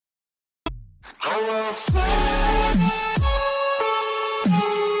Hey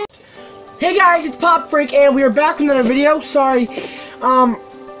guys, it's Pop Freak, and we are back with another video. Sorry, I'm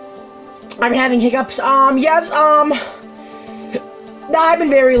having hiccups. I've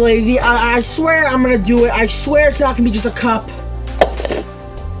been very lazy. I swear I'm gonna do it. I swear it's not gonna be just a cup.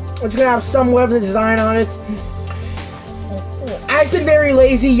 It's gonna have some whatever the design on it. I've been very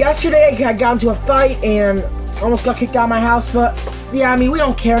lazy. Yesterday I got into a fight and almost got kicked out of my house, but yeah, I mean, we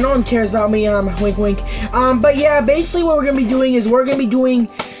don't care. No one cares about me. Wink, wink. But yeah, basically what we're gonna be doing is we're basically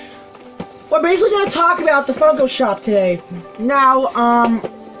gonna talk about the Funko shop today. Now,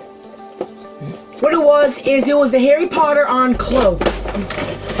 what it was the Harry Potter on cloak.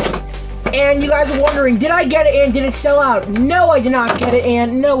 And you guys are wondering, did I get it and did it sell out? No, I did not get it,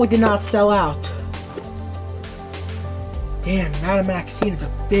 and no, it did not sell out. Damn, Madame Maxine is a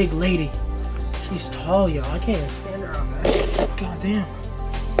big lady. She's tall, y'all. I can't even stand her on that. God damn.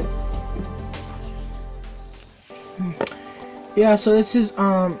 Yeah, so this is,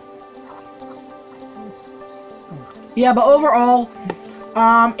 yeah, but overall,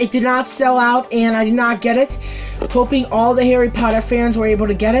 it did not sell out, and I did not get it. Hoping all the Harry Potter fans were able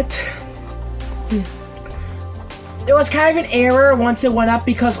to get it. It was kind of an error once it went up,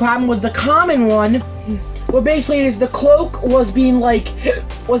 because what happened was the common one, well, basically is the cloak was being like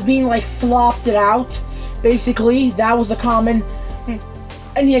flopped it out. Basically, that was the common,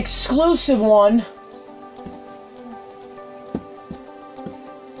 and the exclusive one,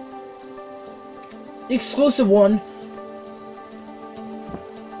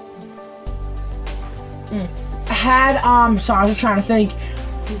 had, sorry, I was trying to think,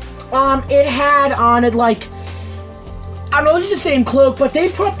 it had on it, like, I don't know, it's the same cloak, but they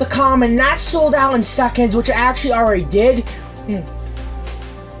put up the common, and that sold out in seconds, which I actually already did,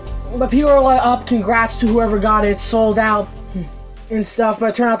 but people were like, oh, congrats to whoever got it, sold out, and stuff, but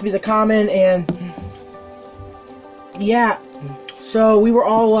it turned out to be the common, and, yeah, so we were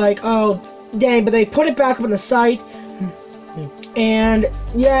all like, oh, dang, but they put it back up on the site, and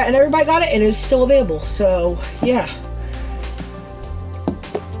yeah, and everybody got it, and it's still available. So yeah.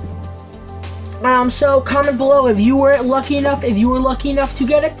 So comment below if you were lucky enough to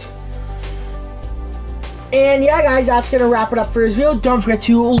get it. And yeah, guys, that's gonna wrap it up for this video. Don't forget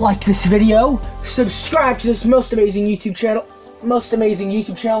to like this video, subscribe to this most amazing YouTube channel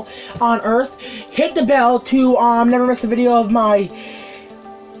on earth. Hit the bell to never miss a video of my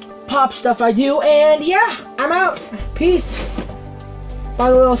pop stuff I do. And yeah, I'm out. Peace. By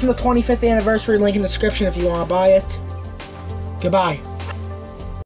the way, also the 25th anniversary link in the description if you want to buy it. Goodbye.